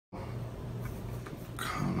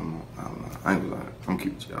I ain't gonna lie. I'm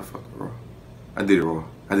keeping it. I fucked it raw. I did it raw.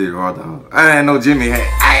 I did it raw, dog. I ain't no Jimmy hat.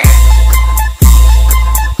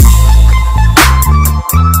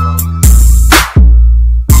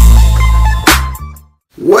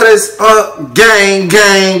 What is up, gang,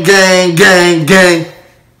 gang, gang, gang, gang?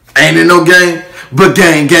 Ain't it no gang, but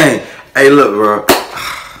gang, gang. Hey, look, bro.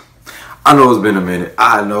 I know it's been a minute.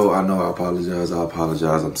 I know. I apologize.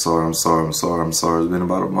 I'm sorry. It's been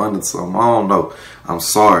about a month or something. I don't know. I'm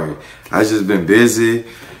sorry. I just been busy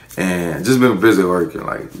and just been busy working.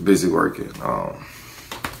 I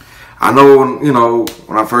know,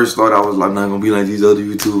 when I first started, I was like, not gonna be like these other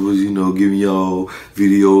YouTubers, giving y'all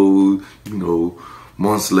videos,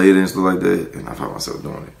 months later and stuff like that. And I found myself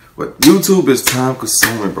doing it. But YouTube is time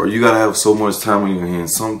consuming, bro. You gotta have so much time on your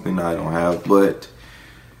hands. Something I don't have, but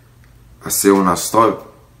I said when I start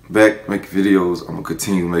back making videos, I'm gonna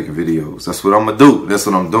continue making videos. That's what I'm gonna do. That's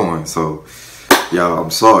what I'm doing. So, y'all,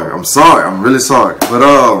 I'm sorry. I'm really sorry. But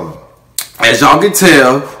as y'all can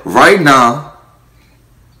tell, right now,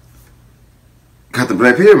 got the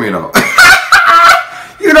Black Pyramid on.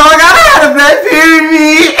 I gotta have a Black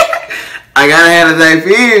Pyramid. I gotta have a Black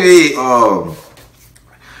Pyramid.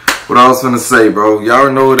 What I was finna say, bro.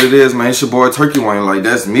 Y'all know what it is, man. It's your boy Turkey Wayne. Like,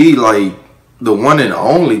 that's me, like, the one and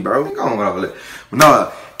only, bro. But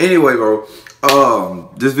no, anyway, bro.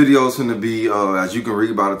 This video is gonna be, as you can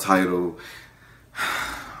read by the title,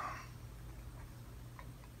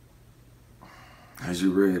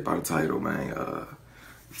 man. The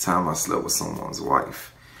time I slept with someone's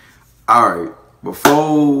wife. All right,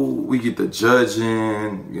 before we get to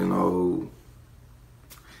judging,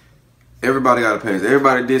 everybody got a past.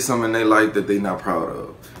 Everybody did something in their life that they not proud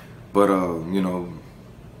of, but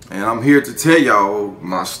and I'm here to tell y'all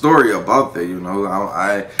my story about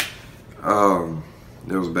that.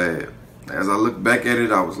 That was bad. As I look back at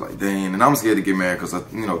it, I was like, dang. And I'm scared to get married because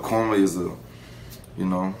Cornley is a,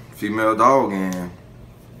 female dog, and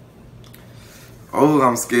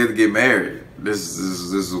I'm scared to get married. This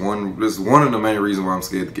is one of the main reasons why I'm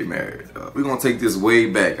scared to get married. We're gonna take this way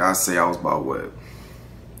back. I say I was about what?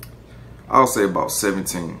 I'll say about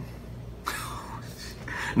 17.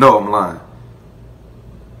 No, I'm lying.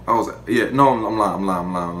 I'm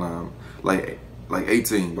lying. Like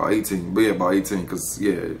 18, about 18. But yeah, about 18,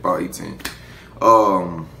 about 18.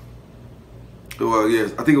 Well, yeah,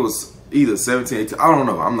 I think it was either 17, 18. I don't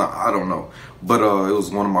know. But it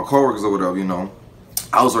was one of my coworkers or whatever,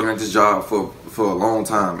 I was working at this job for a long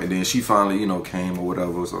time, and then she finally, came or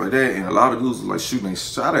whatever, so like that. And a lot of dudes was like shooting a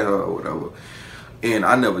shot at her or whatever. And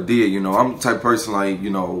I never did, I'm the type of person like, I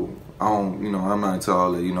don't, I'm not into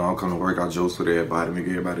all that, I'm coming to work out jokes with everybody, make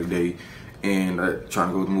everybody day, and trying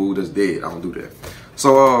to go to the mood that's dead. I don't do that.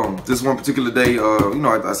 So this one particular day,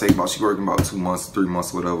 I say about she working about 2 months, 3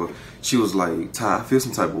 months, whatever. She was like, Ty, I feel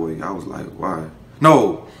some type of way. I was like, why?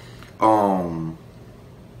 No,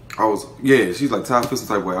 she's like, Ty, I feel some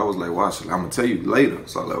type of way. I was like, why? She's like, I'm gonna tell you later.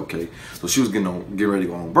 So I was like, okay. So she was getting ready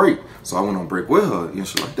to go on break. So I went on break with her and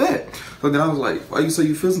shit like that. So then I was like, why you say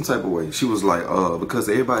you feel some type of way? She was like, because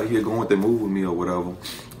everybody here going with their move with me or whatever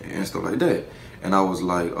and stuff like that. And I was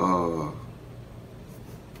like, okay.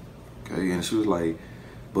 And she was like,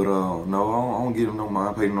 but no, I don't give them no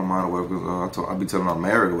mind, pay them no mind or whatever. Because I be telling her I'm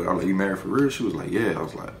married or whatever. I was like, you married for real? She was like, yeah. I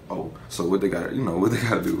was like, oh, so what they got to, what they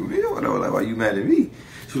got to do with me or whatever? Like, why you mad at me?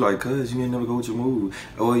 She was like, cuz you ain't never go with your move.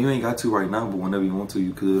 Oh, you ain't got to right now, but whenever you want to,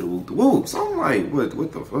 you could. Whoa. So I'm like,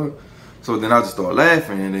 what the fuck? So then I just started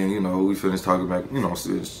laughing, and then, we finished talking back,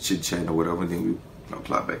 still chit-chatting or whatever, and then we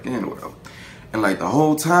plot back in or whatever. And like the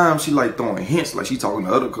whole time, she like throwing hints, like she talking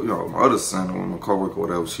to other, my other son or my coworker or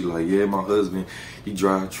whatever. She like, yeah, my husband, he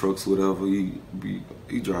drive trucks, whatever. He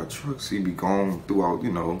drive trucks. He be gone throughout,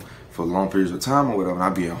 for long periods of time or whatever. And I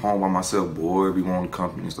be at home by myself, bored, be going to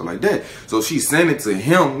company and stuff like that. So she sent it to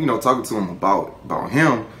him, talking to him about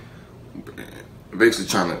him, basically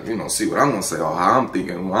trying to, see what I'm gonna say or how I'm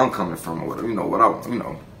thinking, where I'm coming from or whatever, what I want,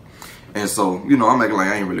 And so, I'm acting like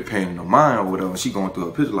I ain't really paying no mind or whatever. She going through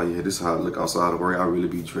a picture like, yeah, this is how I look outside of work. I really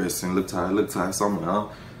be dressing, look tired. So I'm like,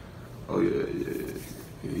 oh yeah,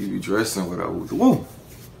 you be dressing, whatever. Woo.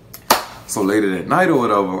 So later that night or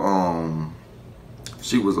whatever,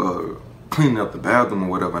 she was cleaning up the bathroom or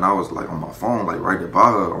whatever, and I was like on my phone, like right there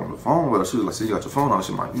by her on the phone. Whatever. She was like, "See, you got your phone on?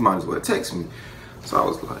 You might as well text me." So I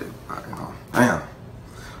was like, damn.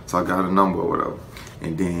 So I got a number or whatever,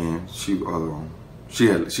 and then she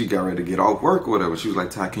got ready to get off work or whatever. She was like,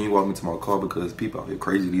 Ty, can you walk me to my car because people out here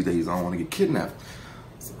crazy these days. I don't want to get kidnapped.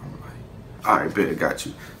 So I'm like, all right, bet, I got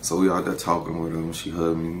you. So we out there talking with her. She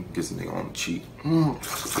hugged me, gets a nigga on the cheek.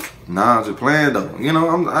 Nah, I'm just playing though.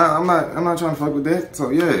 I'm not trying to fuck with that.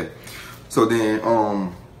 So yeah. So then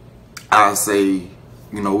I say,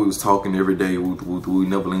 you know, we was talking every day. We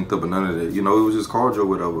never linked up or none of that. You know, it was just cordial or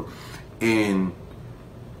whatever. And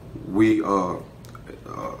we, a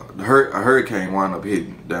hurricane wound up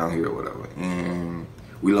hitting down here or whatever. And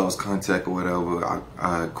we lost contact or whatever.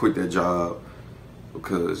 I quit that job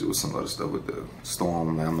because it was some other stuff with the storm.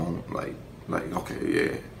 And I'm on, like, okay,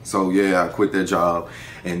 yeah. So, yeah, I quit that job.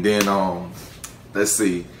 And then, let's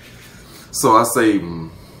see. So I say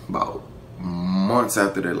about months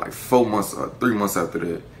after that, like 4 months or 3 months after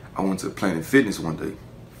that, I went to Planet Fitness one day.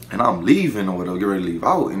 And I'm leaving or whatever, get ready to leave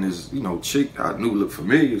out. And this, you know, chick I knew looked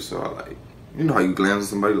familiar. So I like, you know how you glance at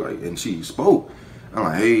somebody, like, and she spoke. I'm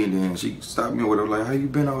like, hey, and then she stopped me or whatever, like, how you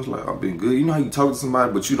been? I was like, I've been good. You know how you talk to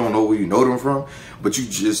somebody, but you don't know where you know them from, but you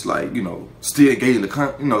just like, you know, still engage in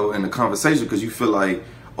the conversation because you feel like,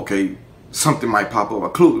 okay, something might pop up, a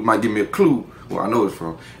clue, it might give me a clue where I know it's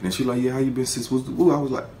from. And then she like, yeah, how you been since what's the woo? I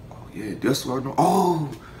was like, oh yeah, that's what I know. Oh,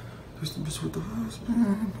 this the bitch with the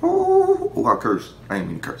husband. Oh, I cursed. I ain't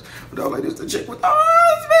mean to curse, but I was like, this the chick with the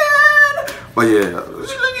husband. But yeah,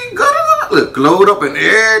 she looking good. Look, glowed up and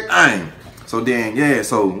everything. So then, yeah,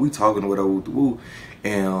 so we talking or whatever with the woo,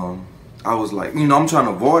 and I was like, you know, I'm trying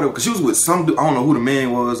to avoid it because she was with some dude, I don't know who the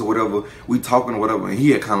man was or whatever. We talking or whatever, and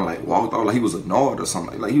he had kind of like walked off, like he was annoyed or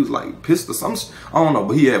something, like he was like pissed or something. I don't know,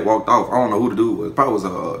 but he had walked off. I don't know who the dude was. Probably was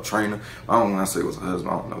a trainer. I don't want to say it was a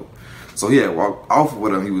husband. I don't know. So he had walked off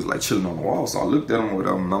with him. He was like chilling on the wall. So I looked at him with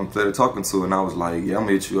him, and I'm there talking to her, and I was like, yeah, I'm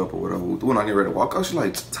gonna hit you up or whatever. When I get ready to walk out, she's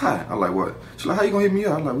like, Ty. I'm like, what? She's like, how you gonna hit me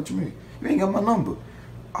up? I'm like, what you mean? You ain't got my number.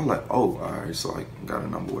 I'm like, oh, all right. So I got a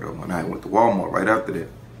number or whatever. And I went to Walmart right after that.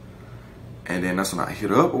 And then that's when I hit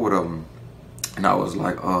her up or whatever. And I was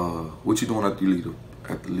like, what you doing after you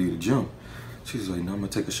leave the gym? She's like, no, I'm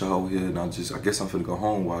gonna take a shower here, and I guess I'm finna go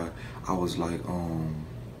home. Why? I was like,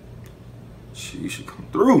 you should come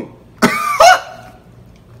through.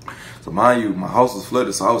 So mind you, my house was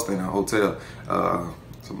flooded, so I was staying in a hotel.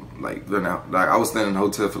 So like I was staying in a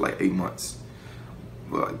hotel for like 8 months.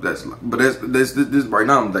 But that's this right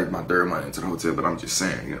now. I'm like my third month into the hotel, but I'm just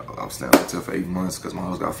saying, you know, I was staying in the hotel for 8 months because my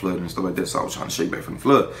house got flooded and stuff like that. So I was trying to shake back from the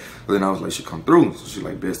flood. But then I was like, she come through. So she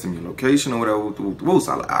like, best in your location or whatever.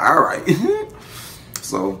 So I like, all right.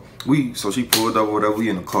 So she pulled up or whatever. We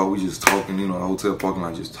in the car, we just talking, you know, the hotel parking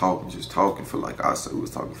lot, just talking for like, I said, we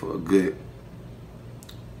was talking for a good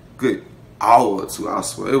hour or two. I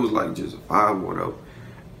swear it was like just a vibe or whatever.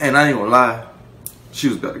 And I ain't gonna lie. She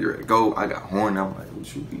was about to get ready to go. I got horny. I'm like,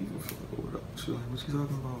 what you leaving for? What up? She like, what you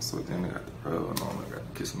talking about? So then I got the pearl and all. I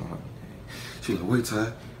got the kissing on her. She like, wait,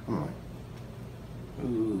 Ty. I'm like,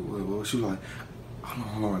 ooh, wait. She like,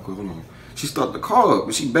 hold on. She started the car up,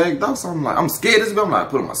 but she bagged out. So I'm like, I'm scared. I'm like,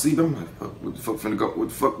 put on my seat. I'm like, what the fuck finna go? What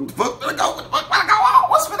the fuck finna go? What the fuck finna go on?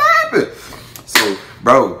 What's finna happen? So,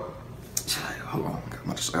 bro, she like, hold on.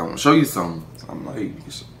 I want to show you something. So I'm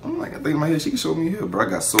like, I think in my head she can show me here, bro. I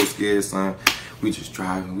got so scared, son. We just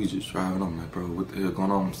driving. I'm like, bro, what the hell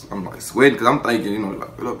going on? I'm like sweating because I'm thinking, you know,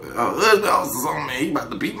 like, husband or something, man. He about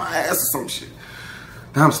to beat my ass or some shit.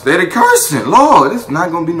 Now I'm steady cursing. Lord, this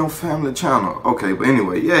not gonna be no family channel. Okay, but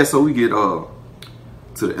anyway, yeah. So we get to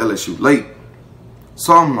the LSU lake.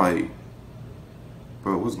 So I'm like,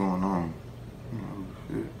 bro, what's going on?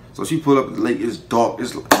 So she pulled up at the lake. It's dark.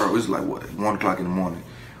 It's like what, 1 o'clock in the morning.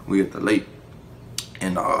 We at the lake,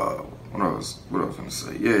 and what else I was gonna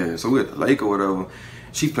say? Yeah, so we at the lake or whatever.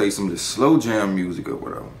 She played some of this slow jam music or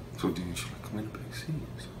whatever. So then she like, come in the back seat.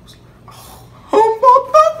 So I was like, oh my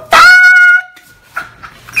God.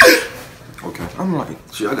 Okay, I'm like,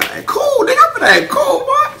 shit, I got that cool, nigga. I'm that cool,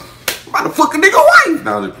 boy. I'm about to fuck a nigga wife.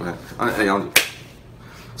 Now I'm just playing.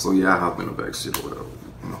 So yeah, I hop in the back seat or whatever.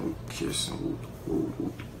 You know, kiss and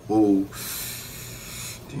woo.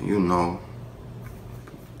 Then you know,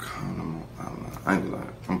 I ain't gonna lie.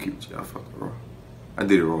 I'm keeping it. I fucked it raw. I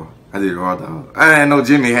did it raw, dog. I ain't no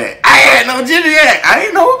Jimmy hat. I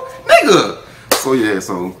ain't no nigga. So yeah,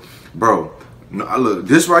 so bro, no, look,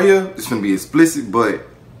 this right here, this finna be explicit, but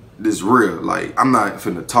this real. Like, I'm not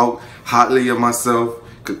finna talk hotly of myself,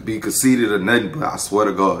 could be conceited or nothing, but I swear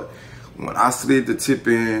to God, when I slid the tip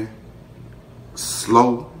in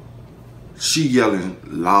slow, she yelling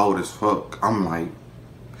loud as fuck. I'm like,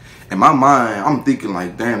 in my mind, I'm thinking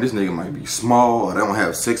like, damn, this nigga might be small or they don't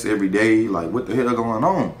have sex every day. Like, what the hell going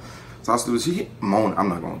on? So I stood, she moan. I'm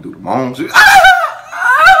not gonna do the moan. She,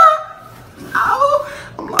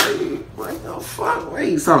 I'm like, what the fuck?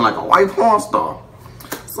 Wait, you sound like a white porn star.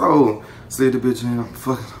 So, said the bitch, and I'm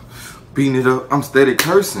fucking beating it up. I'm steady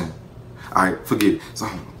cursing. All right, forget it. So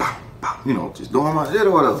I'm, you know, just doing my shit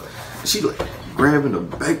or whatever. She like grabbing the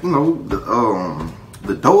back, you know,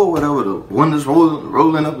 the door or whatever, the windows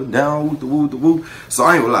rolling up and down, whoop the whoop the whoop. So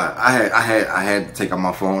I ain't gonna lie, I had to take out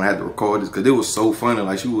my phone, I had to record this because it was so funny.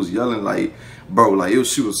 Like she was yelling, like, bro, like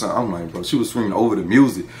she was. I'm like, bro, she was screaming over the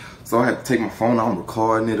music. So I had to take my phone, I'm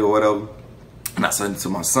recording it or whatever. And I sent it to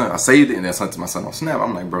my son. I saved it and then sent it to my son on Snap.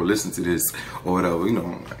 I'm like, bro, listen to this or whatever. You know,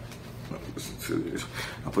 I'm like, listen to this.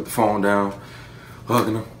 I put the phone down,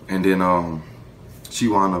 hugging her, and then she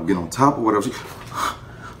wound up getting on top or whatever.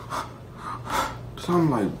 So I'm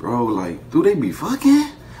like, bro, like, do they be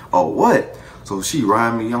fucking or what? So she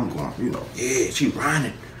riding me. I'm going, you know, yeah, she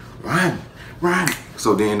riding.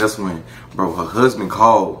 So then that's when, bro, her husband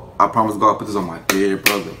called. I promise God, I put this on my dead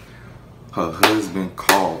brother. Her husband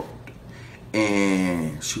called.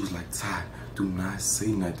 And she was like, Ty, do not say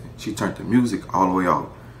nothing. She turned the music all the way off.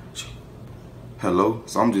 Hello?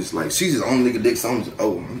 So I'm just like, she's just on nigga dick. So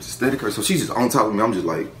I'm just steady her. So she's just on top of me. I'm just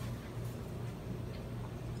like,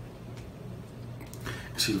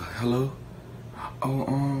 she like, hello?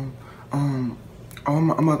 Oh, I'm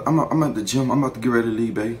at the gym. I'm about to get ready to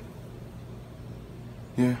leave, babe.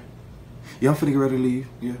 Yeah, I'm finna get ready to leave.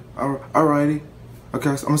 Yeah, alrighty.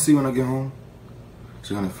 Okay, so I'm gonna see you when I get home.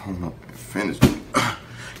 She got the phone up and finished.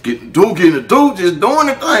 Getting the dude, just doing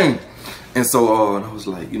the thing. And so, and I was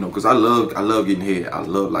like, you know, cause I love getting head. I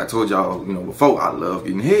love, like I told y'all, you know, before, I love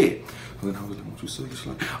getting head. And I was like, what you say? She's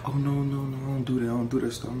like, oh no, I don't do that. I don't do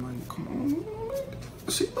that stuff. I'm like, come on.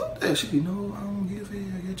 She loved that. She like, no, I don't give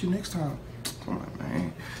it. I get you next time. I'm like,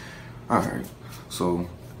 man. All right. So,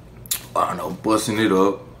 I don't know, busting it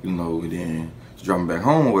up, you know, and then driving back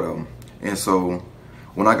home or whatever. And so,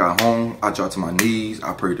 when I got home, I dropped to my knees.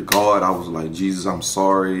 I prayed to God. I was like, Jesus, I'm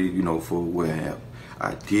sorry, you know, for what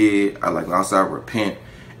I did. I said, I repent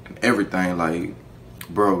and everything. Like,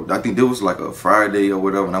 bro, I think there was like a Friday or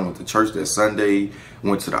whatever, and I went to church that Sunday,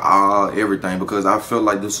 went to the aisle, everything, because I felt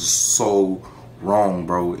like this was so wrong,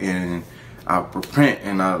 bro. And I repent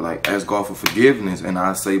and I like ask God for forgiveness. And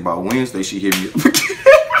I say by Wednesday, she hit me up.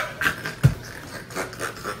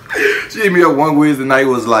 She hit me up one Wednesday night,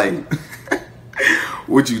 was like,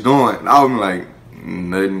 what you doing? I'm like,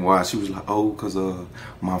 nothing. Why? She was like, oh, because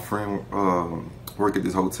my friend work at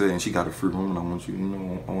this hotel and she got a free room and I want you, you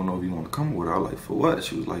know, I don't know if you want to come with her. I was like, for what?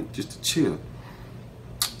 She was like, just to chill.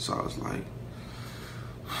 So I was like,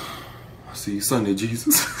 I'll see you Sunday,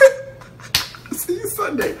 Jesus. I'll see you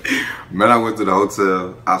Sunday. Man, I went to the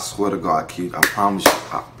hotel. I swear to God, kid, I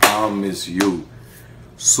promise you.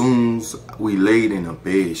 Soon as we laid in the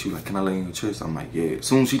bed, she was like, can I lay in your chest? I'm like, yeah.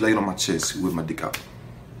 Soon as she laid on my chest, she whipped my dick out.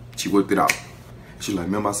 She whipped it out. She like,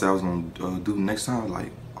 remember I said I was gonna do next time?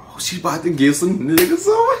 Like, oh, she about to give some niggas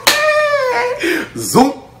some.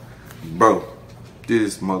 Zoom. Bro,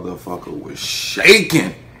 this motherfucker was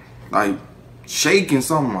shaking. Like, shaking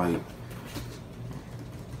something like.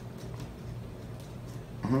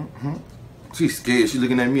 She's scared. She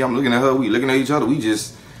looking at me. I'm looking at her. We looking at each other. We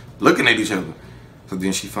just looking at each other. So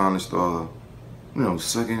then she finally started, you know,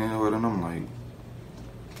 sucking it or and I'm like,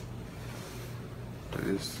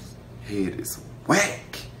 this head is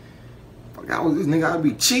whack. Fuck, I was this nigga, I'd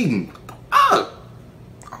be cheating.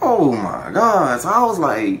 Oh my God. So I was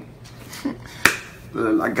like,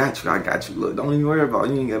 I got you. Look, don't even worry about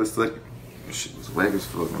it. You ain't gotta suck it. This shit was whack as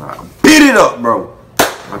fuck. And I beat it up, bro.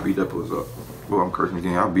 I beat that puss up. Well, I'm cursing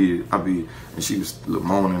again. I beat it. And she was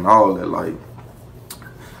moaning and all that. Like,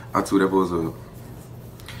 I threw that puss up.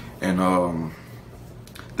 And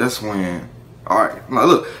that's when, all right, now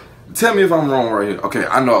look, tell me if I'm wrong right here. Okay,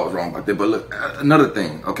 I know I was wrong about that, but look, another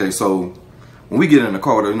thing. Okay, so when we get in the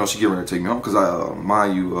car, you know, she get ready to take me home because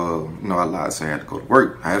mind you, you know, I lied, saying I had to go to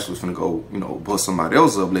work. I actually was finna go, you know, bust somebody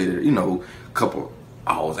else up later, you know, a couple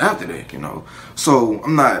hours after that, you know. So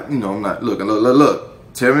I'm not, you know,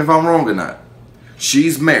 look. Tell me if I'm wrong or not.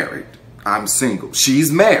 She's married. I'm single.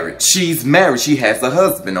 She's married. She has a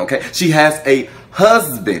husband, okay? She has a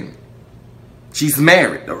husband. She's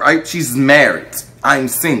married, all right? She's married. I'm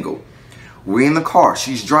single. We're in the car.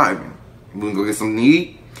 She's driving. We're gonna go get something to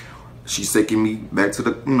eat. She's taking me back to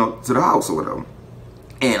the, you know, to the house or whatever.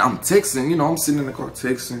 And I'm texting, you know, I'm sitting in the car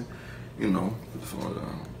texting, you know, put the phone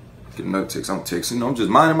down, get another text, I'm texting, you know, I'm just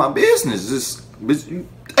minding my business. Just, bitch, you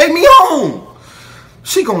take me home.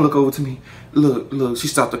 She gonna look over to me. Look, she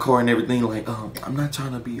stopped the car and everything, like, I'm not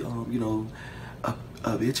trying to be, you know,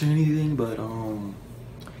 a bitch or anything, but,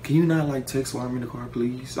 can you not, like, text while I'm in the car,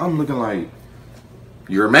 please? I'm looking like,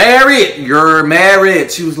 you're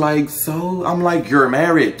married. She was like, so? I'm like, you're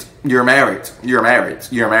married.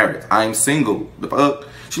 I'm single. The fuck?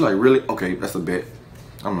 She's like, really? Okay, that's a bet.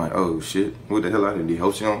 I'm like, oh, shit. What the hell I did?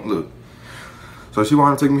 Hope she don't look. So she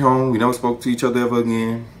wanted to take me home. We never spoke to each other ever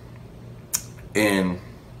again. And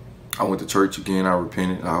I went to church again. I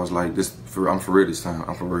repented. I was like, I'm for real this time.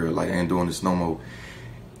 I'm for real. Like, I ain't doing this no more.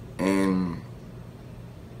 And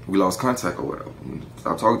we lost contact or whatever. We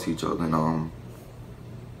stopped talking to each other. And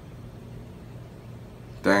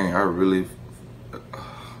dang, I really, oh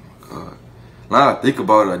my God. Now I think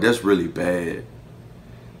about it, like, that's really bad.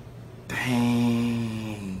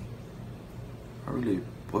 Dang. I really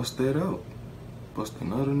bust that up. Bust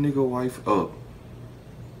another nigga wife up.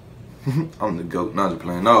 I'm the GOAT. Not just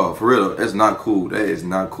playing. No, for real, that's not cool. That is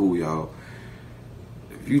not cool, y'all.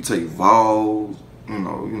 If you take vows, you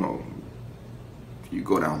know, you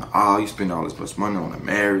go down the aisle, you spend all this much money on a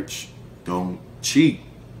marriage, don't cheat.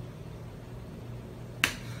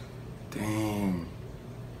 Dang.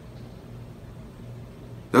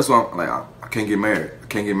 That's why I'm like, I can't get married. I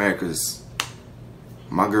can't get married because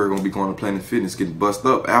my girl gonna be going to Planet Fitness getting bust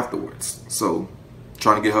up afterwards. So,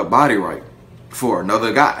 trying to get her body right for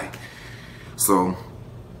another guy. So,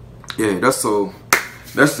 yeah, that's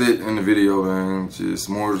it in the video, man. Just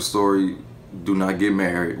more of the story. Do not get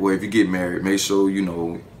married. Well, if you get married, make sure, you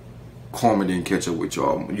know, karma didn't catch up with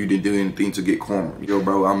y'all. You didn't do anything to get karma. Yo,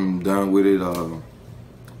 bro, I'm done with it.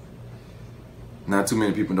 Not too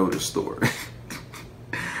many people know this story.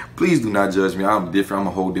 Please do not judge me. I'm different. I'm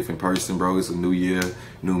a whole different person, bro. It's a new year,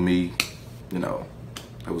 new me. You know,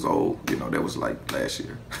 that was old. You know, that was like last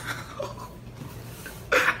year.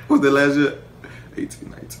 Was that last year? 18,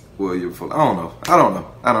 19. Well, year before. I don't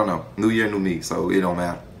know. New year, new me. So it don't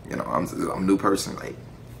matter. You know, I'm a new person. Like,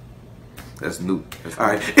 that's new. All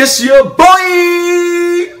right. It's your boy.